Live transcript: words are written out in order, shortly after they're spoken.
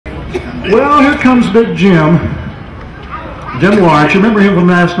Well, here comes Big Jim. Jim Lawrence. You remember him from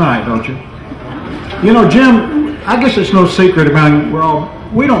last night, don't you? You know, Jim, I guess it's no secret about him. Well,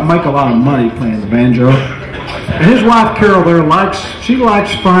 we don't make a lot of money playing the banjo. And his wife, Carol, there likes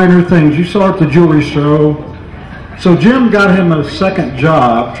finer things. You saw her at the jewelry show. So Jim got him a second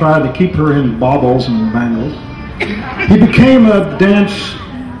job, tried to keep her in baubles and bangles. He became a dance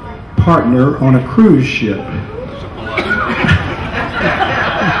partner on a cruise ship.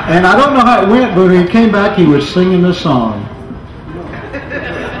 And I don't know how it went, but when he came back, he was singing this song.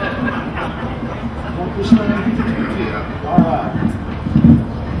 All right.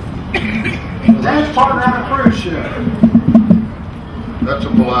 Dance partner on a cruise ship. That's a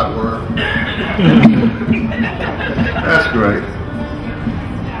polite word. That's great.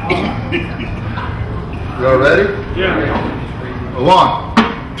 Y'all ready? Yeah.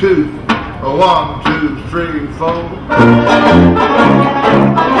 1, 2, 1, 2, 3, 4.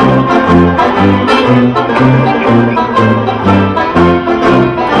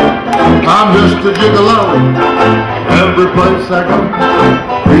 I'm just a gigolo. Every place I go,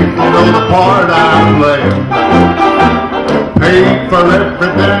 people know the part I play. Paid for every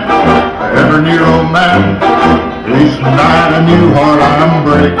dance, every new romance, each night a new heart I'm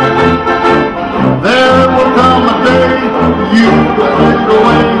breaking. There will come a day you will fade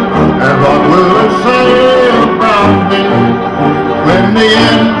away, and what will it say about me? When the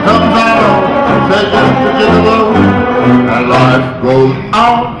end comes out, say just a gigolo, and life goes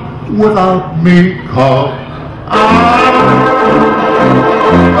on without me, 'cause I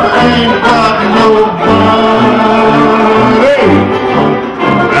ain't got nobody,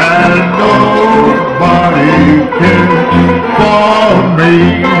 and nobody cares for me.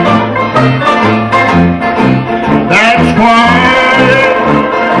 That's why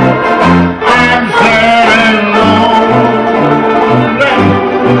I'm sad and lonely,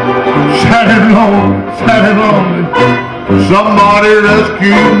 sad and lonely, sad and lonely. Somebody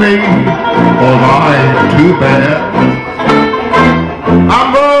rescue me, 'cause I ain't too bad. I'm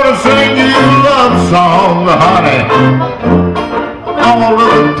gonna sing you love songs, honey, all of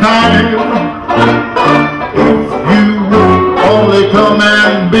the time. If you only come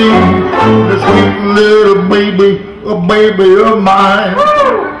and be the sweet little baby, a baby of mine.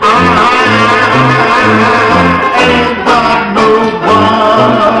 I ain't got nobody.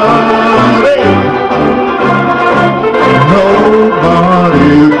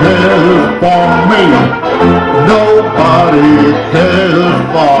 Nobody cares for me. Nobody cares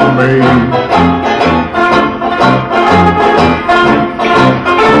for me.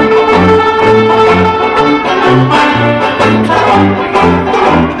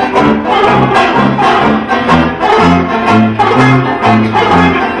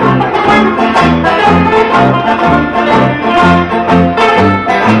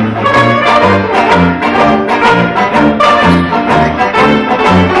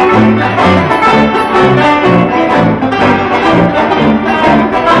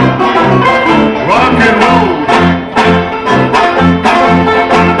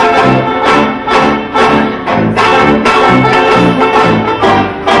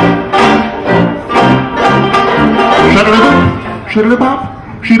 Shiddly-bop,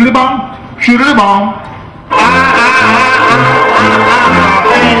 shiddly-bop, shiddly-bop. I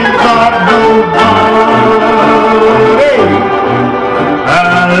ain't got nobody,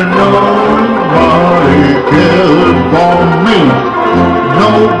 and nobody cares for me.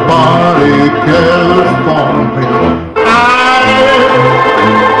 Nobody cares for me. I'm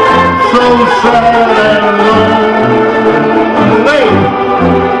so sad and lonely,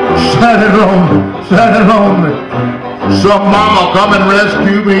 sad and lonely, sad and lonely. Some mama come and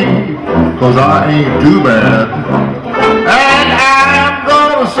rescue me, 'cause I ain't too bad. And I'm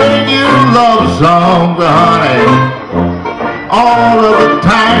gonna sing you love songs, honey, all of the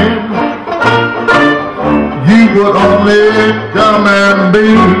time. You would only come and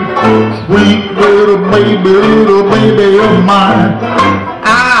be sweet little baby of mine. I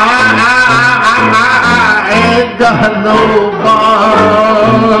ain't got nobody.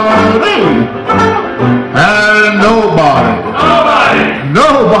 And nobody,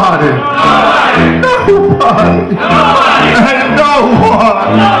 nobody, nobody, and no one,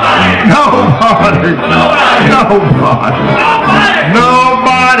 nobody,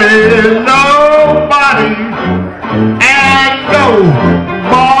 nobody, and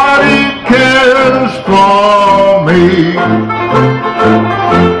nobody cares for me.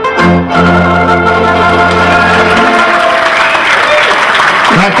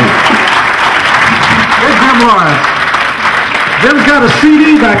 Thank you. Jim's got a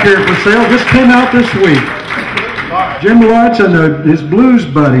CD back here for sale, just came out this week. Jim Lawrence and his blues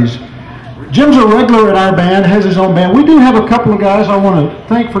buddies. Jim's a regular at our band, has his own band. We do have a couple of guys I want to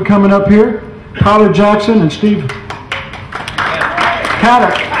thank for coming up here. Tyler Jackson and Steve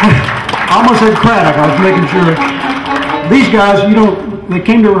Craddock. I almost said Craddock, I was making sure. These guys, you know, they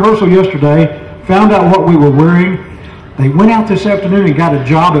came to rehearsal yesterday, found out what we were wearing. They went out this afternoon and got a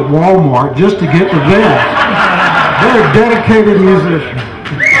job at Walmart just to get to bed. They're dedicated musicians.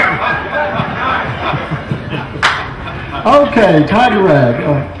 Okay, Tiger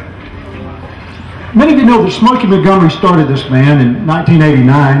Rag. Many of you know that Smokey Montgomery started this band in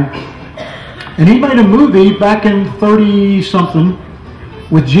 1989, and he made a movie back in 30-something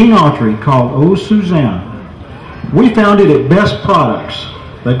with Gene Autry called Oh Suzanne. We found it at Best Products.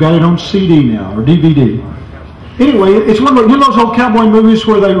 They've got it on CD now, or DVD. Anyway, it's one of you know those old cowboy movies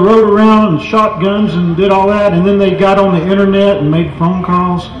where they rode around and shot guns and did all that, and then they got on the internet and made phone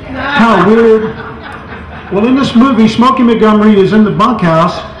calls. Kind of weird. Well, in this movie, Smokey Montgomery is in the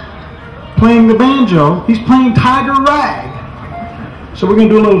bunkhouse playing the banjo. He's playing Tiger Rag. So we're going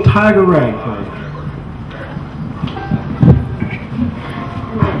to do a little Tiger Rag for you.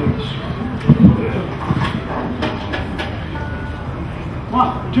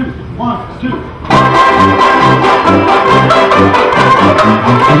 1, 2, 1, 2.